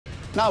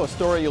Now a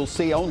story you'll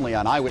see only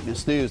on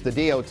Eyewitness News. The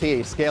DOT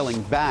is scaling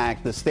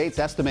back the state's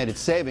estimated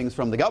savings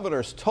from the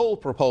governor's toll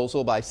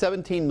proposal by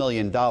 $17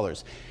 million.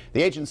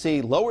 The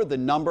agency lowered the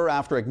number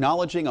after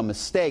acknowledging a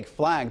mistake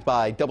flagged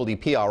by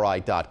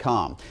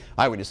WPRI.com.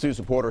 Eyewitness News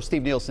reporter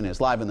Steve Nielsen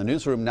is live in the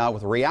newsroom now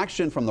with a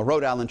reaction from the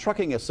Rhode Island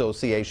Trucking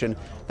Association.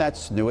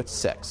 That's new at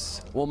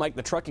 6. Well, Mike,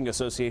 the Trucking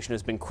Association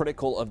has been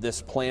critical of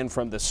this plan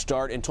from the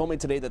start and told me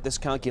today that this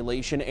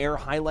calculation error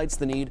highlights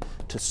the need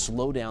to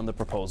slow down the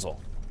proposal.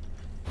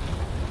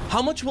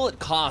 How much will it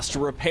cost to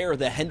repair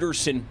the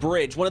Henderson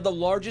Bridge, one of the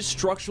largest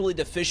structurally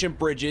deficient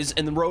bridges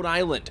in Rhode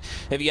Island?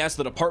 If you ask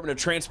the Department of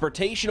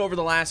Transportation over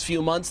the last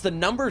few months, the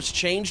numbers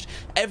changed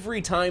every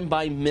time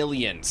by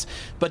millions.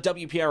 But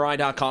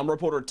WPRI.com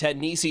reporter Ted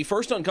Nesi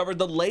first uncovered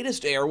the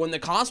latest error when the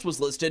cost was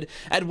listed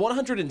at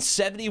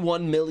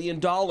 $171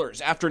 million.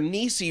 After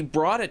Nesi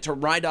brought it to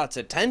RIDOT's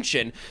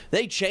attention,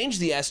 they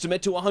changed the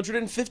estimate to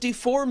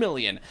 $154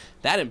 million.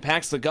 That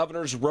impacts the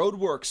governor's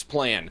roadworks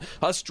plan,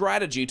 a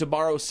strategy to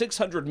borrow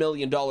 $600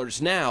 million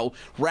now,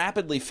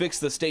 rapidly fix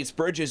the state's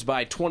bridges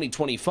by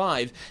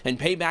 2025, and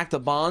pay back the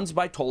bonds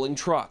by tolling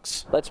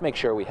trucks. Let's make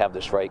sure we have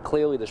this right.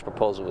 Clearly, this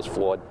proposal is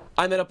flawed.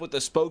 I met up with the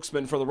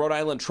spokesman for the Rhode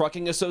Island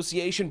Trucking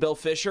Association, Bill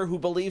Fisher, who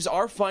believes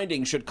our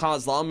findings should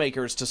cause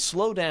lawmakers to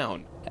slow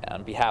down.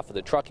 On behalf of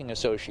the Trucking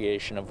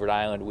Association of Rhode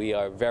Island, we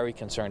are very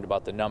concerned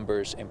about the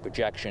numbers and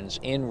projections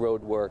in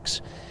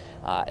roadworks,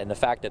 and the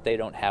fact that they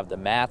don't have the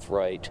math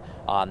right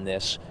on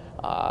this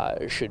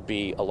should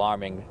be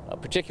alarming,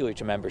 particularly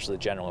to members of the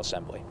General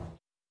Assembly.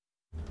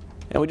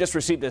 And we just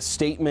received a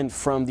statement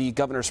from the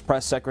governor's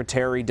press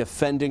secretary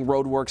defending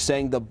roadworks,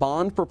 saying the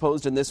bond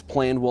proposed in this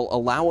plan will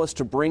allow us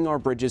to bring our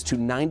bridges to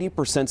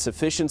 90%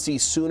 sufficiency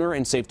sooner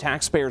and save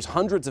taxpayers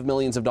hundreds of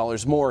millions of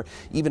dollars more,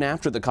 even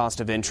after the cost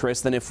of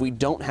interest, than if we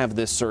don't have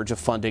this surge of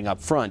funding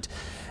up front.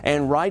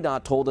 And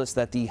RIDOT told us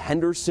that the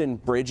Henderson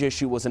Bridge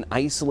issue was an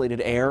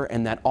isolated error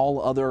and that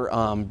all other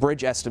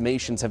bridge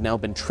estimations have now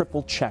been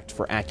triple checked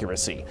for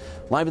accuracy.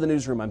 Live in the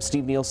newsroom, I'm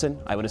Steve Nielsen,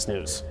 Eyewitness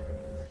News.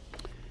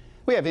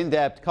 We have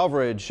in-depth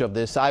coverage of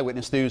this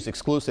Eyewitness News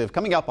exclusive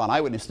coming up on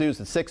Eyewitness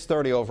News at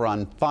 6:30 over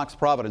on Fox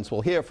Providence.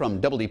 We'll hear from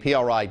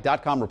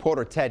WPRI.com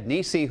reporter Ted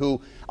Nesi, who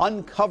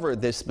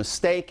uncovered this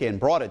mistake and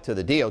brought it to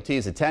the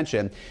DOT's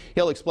attention.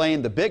 He'll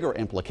explain the bigger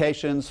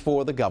implications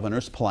for the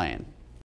governor's plan.